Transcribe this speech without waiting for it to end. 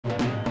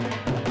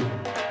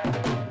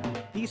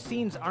These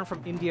scenes aren't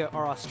from India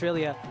or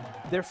Australia,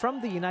 they're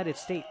from the United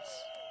States.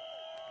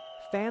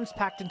 Fans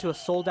packed into a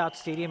sold-out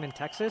stadium in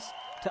Texas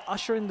to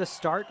usher in the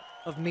start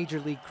of Major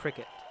League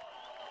Cricket.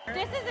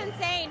 This is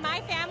insane. My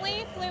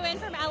family flew in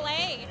from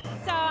LA.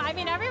 So, I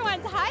mean,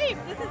 everyone's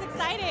hyped. This is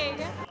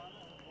exciting.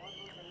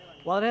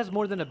 While it has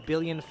more than 1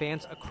 billion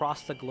fans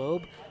across the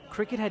globe,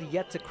 cricket had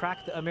yet to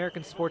crack the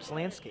American sports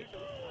landscape,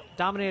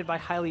 dominated by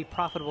highly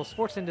profitable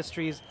sports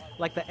industries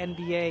like the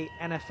NBA,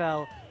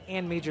 NFL,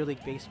 and Major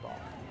League Baseball.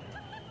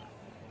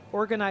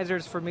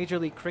 Organizers for Major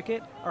League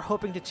Cricket are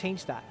hoping to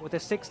change that with a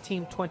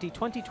 6-team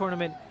 2020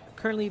 tournament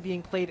currently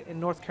being played in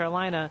North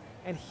Carolina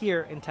and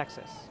here in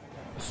Texas.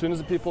 As soon as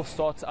the people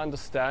start to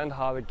understand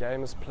how the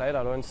game is played,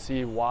 I don't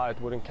see why it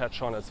wouldn't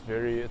catch on. It's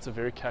a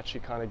very catchy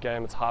kind of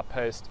game. It's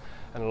high-paced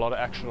and a lot of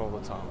action all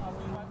the time.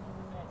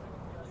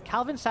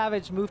 Calvin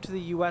Savage moved to the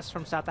U.S.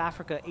 from South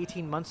Africa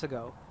 18 months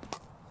ago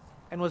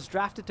and was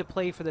drafted to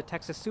play for the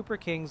Texas Super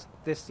Kings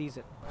this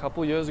season. A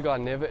couple years ago, I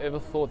never ever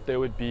thought there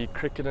would be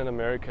cricket in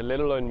America, let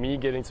alone me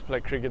getting to play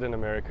cricket in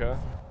America.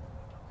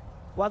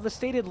 While the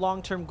stated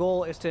long-term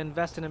goal is to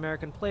invest in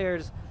American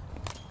players,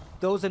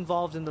 those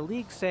involved in the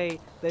league say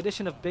the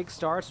addition of big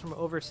stars from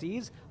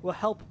overseas will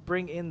help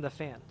bring in the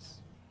fans.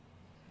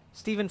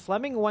 Stephen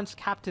Fleming once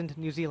captained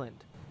New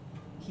Zealand.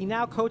 He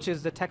now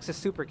coaches the Texas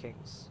Super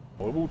Kings.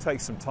 Well, it will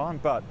take some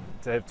time, but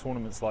to have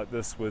tournaments like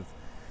this with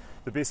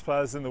the best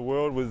players in the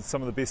world, with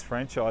some of the best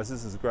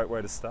franchises, is a great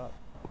way to start.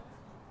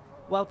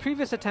 While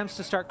previous attempts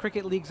to start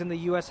cricket leagues in the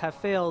U.S. have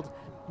failed,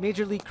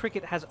 Major League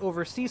Cricket has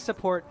overseas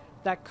support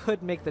that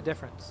could make the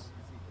difference.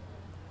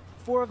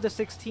 4 of the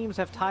 6 teams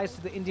have ties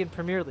to the Indian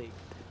Premier League,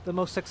 the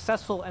most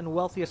successful and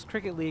wealthiest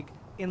cricket league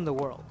in the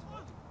world.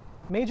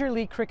 Major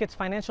League Cricket's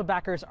financial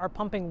backers are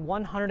pumping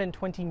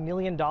 $120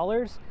 million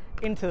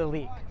into the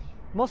league,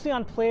 mostly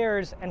on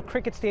players and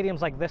cricket stadiums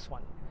like this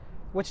one,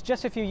 which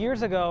just a few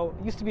years ago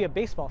used to be a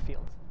baseball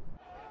field.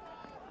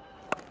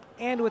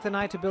 And with an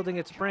eye to building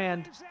its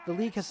brand, the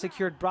league has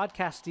secured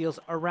broadcast deals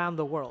around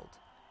the world,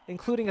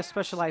 including a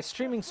specialized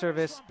streaming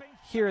service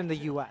here in the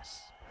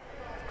U.S.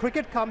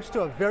 Cricket comes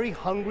to a very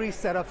hungry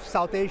set of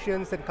South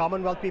Asians and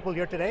Commonwealth people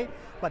here today,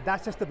 but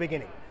that's just the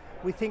beginning.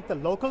 We think the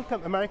local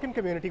American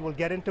community will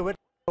get into it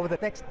over the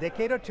next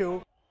decade or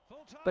two.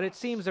 But it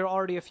seems there are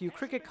already a few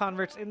cricket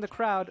converts in the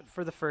crowd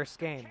for the first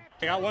game.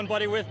 I got one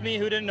buddy with me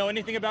who didn't know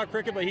anything about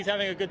cricket, but he's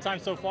having a good time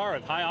so far.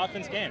 A high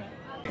offense game.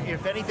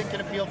 If anything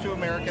can appeal to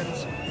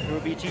Americans, it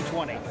would be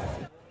T20.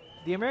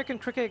 The American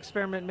cricket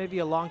experiment may be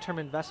a long-term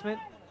investment,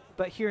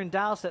 but here in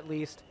Dallas at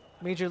least,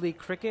 Major League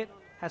Cricket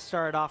has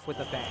started off with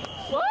a bang.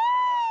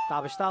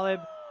 Tabish Talib,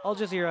 Al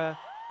Jazeera,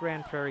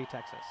 Grand Prairie,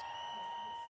 Texas.